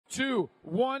2,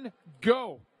 1,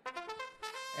 go.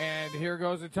 And here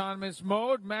goes autonomous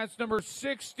mode. Match number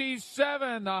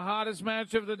 67, the hottest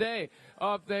match of the day.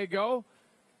 Up they go.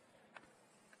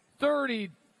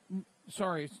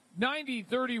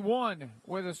 90-31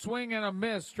 with a swing and a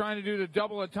miss. Trying to do the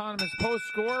double autonomous post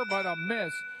score, but a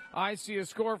miss. I see a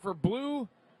score for blue.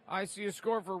 I see a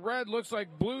score for red. Looks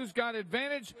like blue's got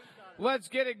advantage. Let's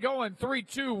get it going. 3,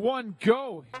 2, 1,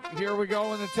 go. Here we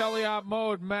go in the teleop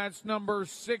mode. Match number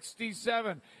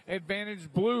 67.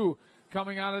 Advantage blue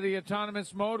coming out of the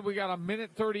autonomous mode. We got a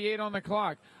minute 38 on the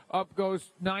clock. Up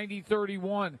goes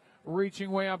 90-31.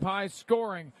 Reaching way up high.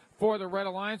 Scoring for the Red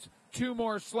Alliance. 2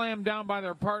 more slammed down by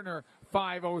their partner,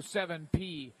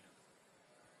 507P.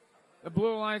 The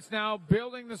Blue Alliance now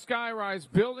building the skyrise,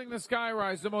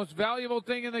 the most valuable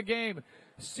thing in the game.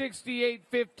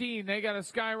 68-15. They got a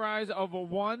skyrise of a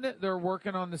 1. They're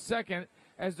working on the second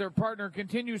as their partner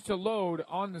continues to load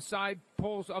on the side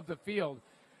poles of the field.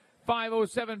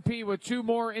 507P with 2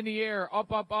 more in the air.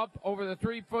 Up, up, up over the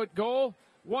 3-foot goal.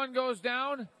 1 goes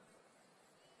down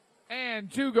and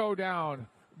 2 go down.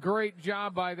 Great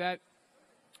job by that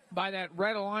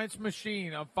Red Alliance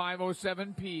machine of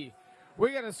 507P.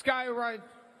 We got a skyrise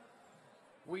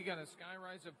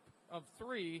of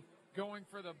 3 going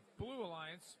for the Blue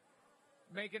Alliance,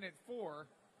 making it 4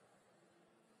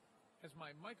 as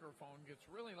my microphone gets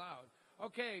really loud.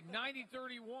 Okay,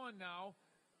 90-31 now,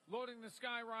 loading the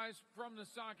skyrise from the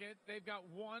socket. They've got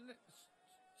 1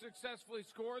 successfully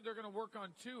scored. They're going to work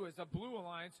on 2 as the Blue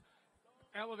Alliance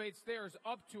elevates theirs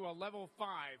up to a level 5.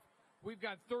 We've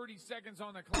got 30 seconds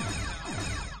on the clock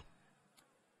now.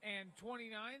 And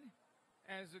 29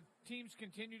 as the teams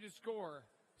continue to score.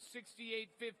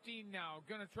 68-15 now.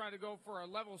 Going to try to go for a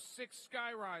level 6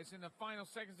 skyrise in the final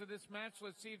seconds of this match.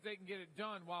 Let's see if they can get it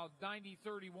done, while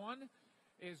 90-31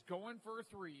 is going for a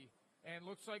 3. And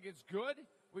looks like it's good.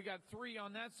 We got 3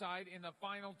 on that side in the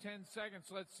final 10 seconds.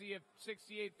 Let's see if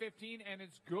 68-15, and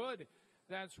it's good.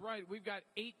 That's right. We've got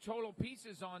 8 total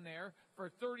pieces on there for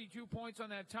 32 points on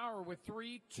that tower with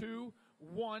 3, 2,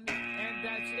 1, and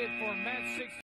that's it for match 6.